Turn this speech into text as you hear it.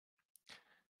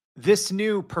This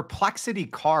new Perplexity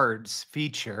Cards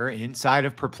feature inside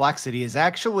of Perplexity is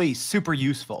actually super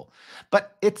useful,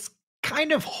 but it's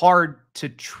kind of hard to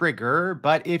trigger.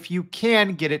 But if you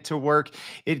can get it to work,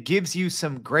 it gives you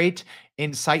some great,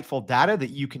 insightful data that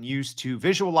you can use to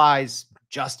visualize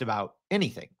just about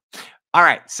anything. All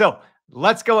right, so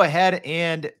let's go ahead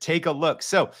and take a look.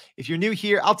 So, if you're new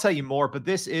here, I'll tell you more, but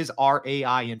this is our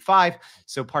AI in 5.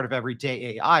 So, part of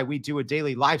Everyday AI, we do a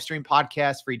daily live stream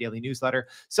podcast, free daily newsletter.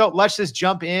 So, let's just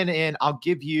jump in and I'll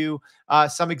give you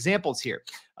some examples here.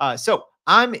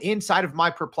 I'm inside of my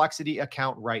Perplexity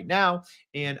account right now,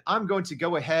 and I'm going to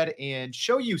go ahead and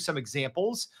show you some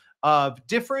examples of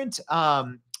different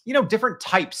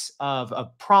types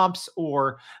of prompts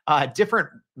or different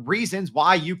reasons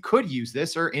why you could use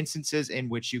this or instances in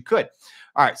which you could.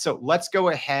 All right, so let's go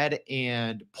ahead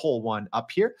and pull one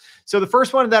up here. So the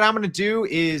first one that I'm going to do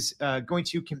is going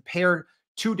to compare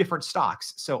two different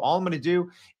stocks. So all I'm going to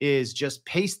do is just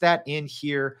paste that in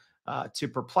here to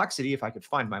Perplexity. If I could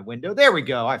find my window, there we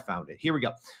go. I found it. Here we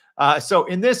go. So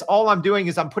in this, all I'm doing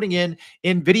is I'm putting in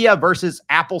NVIDIA versus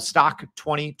Apple stock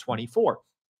 2024.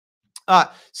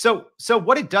 So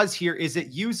what it does here is it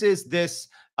uses this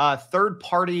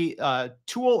third-party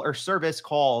tool or service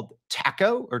called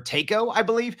Taco, I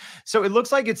believe. So it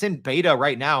looks like it's in beta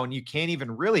right now, and you can't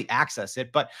even really access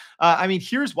it. But I mean,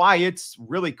 here's why it's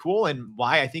really cool and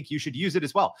why I think you should use it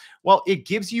as well. Well, it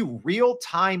gives you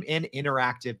real-time and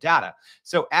interactive data.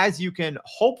 So as you can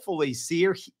hopefully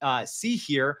see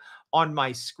here on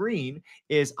my screen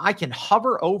is I can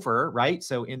hover over, right?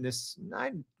 So in this,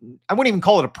 I wouldn't even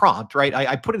call it a prompt, right?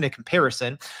 I put in a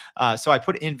comparison. So I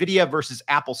put NVIDIA versus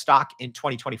Apple stock in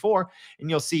 2024. And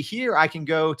you'll see here, I can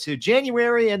go to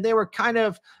January and they were kind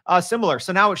of similar.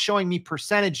 So now it's showing me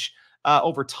percentage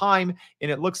over time.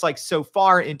 And it looks like so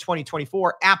far in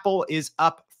 2024, Apple is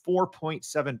up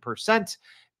 4.7%.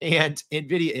 And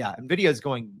NVIDIA is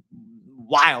going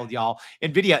wild, y'all.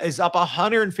 NVIDIA is up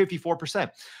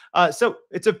 154%. So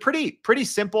it's a pretty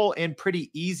simple and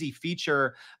pretty easy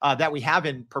feature that we have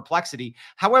in Perplexity.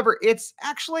 However, it's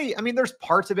actually, I mean, there's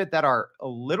parts of it that are a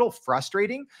little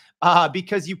frustrating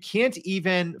because you can't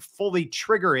even fully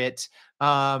trigger it,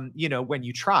 when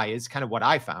you try is kind of what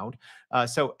I found.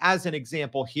 So as an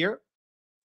example here,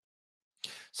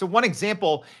 so one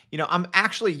example, I'm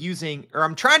actually using, or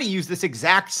I'm trying to use this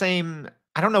exact same,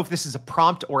 I don't know if this is a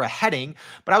prompt or a heading,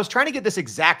 but I was trying to get this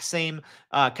exact same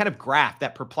kind of graph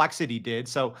that Perplexity did.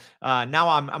 So now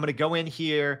I'm going to go in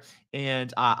here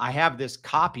and I have this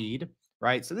copied,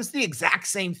 right? So this is the exact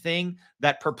same thing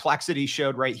that Perplexity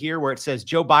showed right here, where it says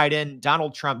Joe Biden,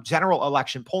 Donald Trump, general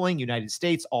election polling, United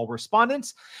States, all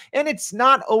respondents. And it's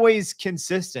not always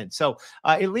consistent. So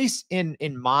at least in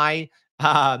my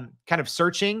kind of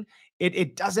searching,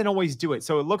 it doesn't always do it.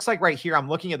 So it looks like right here, I'm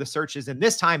looking at the searches, and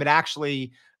this time it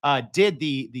actually did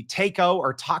the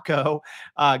taco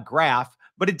graph,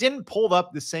 but it didn't pull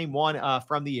up the same one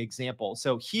from the example.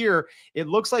 So here, it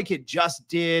looks like it just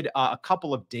did a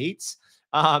couple of dates.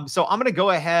 So I'm going to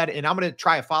go ahead and I'm going to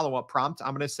try a follow-up prompt.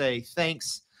 I'm going to say,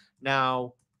 thanks.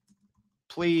 Now,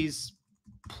 please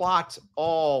plot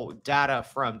all data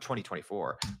from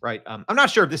 2024, right? I'm not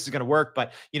sure if this is going to work,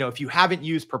 but if you haven't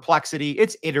used Perplexity,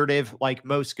 it's iterative like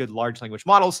most good large language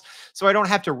models. So I don't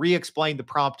have to re-explain the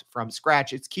prompt from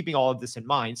scratch. It's keeping all of this in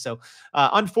mind. So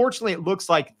unfortunately, it looks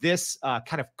like this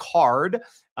kind of card,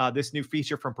 this new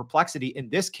feature from Perplexity in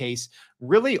this case,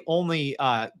 really only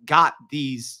got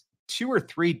these 2 or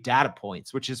 3 data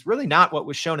points, which is really not what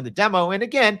was shown in the demo. And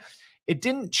again, it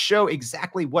didn't show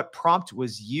exactly what prompt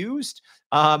was used.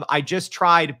 I just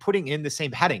tried putting in the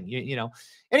same heading.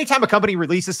 Anytime a company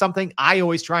releases something, I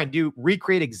always try and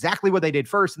recreate exactly what they did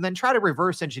first and then try to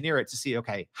reverse engineer it to see,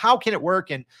 okay, how can it work?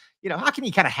 And, how can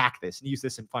you kind of hack this and use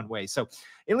this in fun ways? So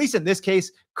at least in this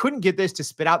case, couldn't get this to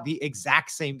spit out the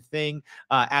exact same thing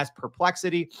as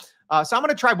Perplexity. So I'm going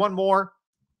to try one more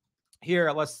here.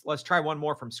 Let's try one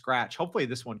more from scratch. Hopefully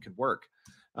this one could work.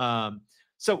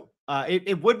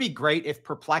 It would be great if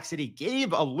Perplexity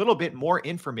gave a little bit more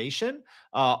information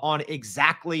on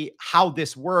exactly how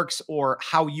this works or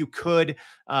how you could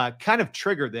kind of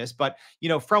trigger this. But,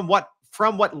 from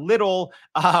what little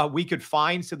we could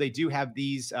find, so they do have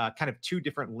these kind of 2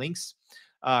 different links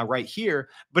right here.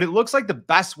 But it looks like the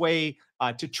best way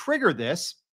to trigger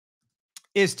this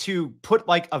is to put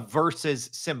like a versus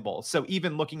symbol. So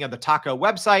even looking at the Taco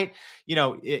website,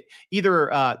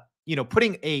 either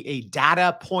putting a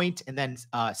data point and then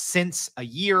since a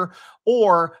year,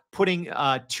 or putting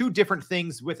 2 different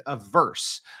things with a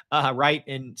verse, right?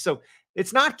 And so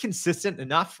it's not consistent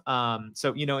enough.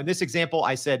 So, in this example,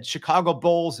 I said Chicago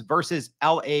Bulls versus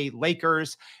LA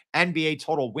Lakers, NBA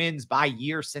total wins by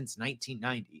year since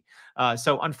 1990.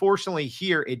 So, unfortunately,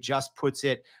 here it just puts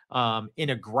it in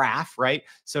a graph, right?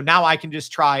 So now I can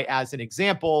just try as an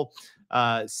example.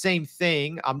 Same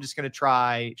thing. I'm just going to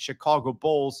try Chicago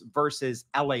Bulls versus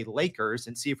LA Lakers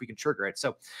and see if we can trigger it.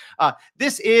 So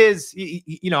this is,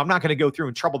 I'm not going to go through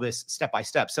and trouble this step by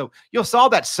step. So you'll saw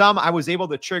that some I was able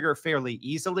to trigger fairly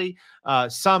easily.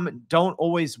 Some don't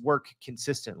always work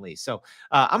consistently. So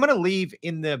I'm going to leave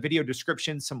in the video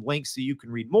description some links so you can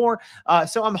read more.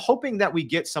 So I'm hoping that we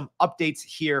get some updates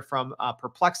here from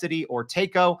Perplexity or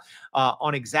Takeo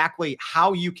on exactly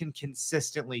how you can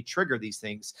consistently trigger these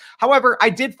things. However,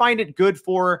 I did find it good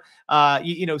for,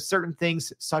 certain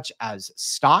things such as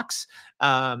stocks,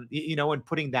 and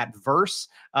putting that verse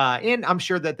in. I'm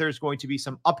sure that there's going to be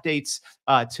some updates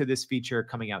to this feature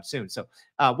coming out soon. So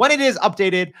when it is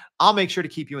updated, I'll make sure to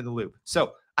keep you in the loop.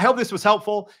 So I hope this was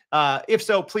helpful. If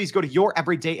so, please go to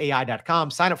youreverydayai.com,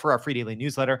 sign up for our free daily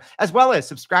newsletter, as well as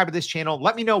subscribe to this channel.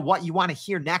 Let me know what you want to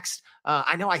hear next.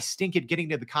 I know I stink at getting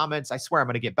to the comments. I swear I'm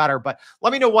going to get better, but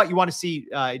let me know what you want to see.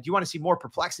 Do you want to see more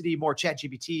Perplexity, more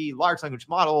ChatGPT, large language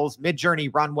models,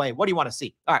 Midjourney, Runway? What do you want to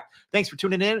see? All right. Thanks for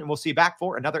tuning in, and we'll see you back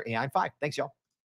for another AI in 5. Thanks, y'all.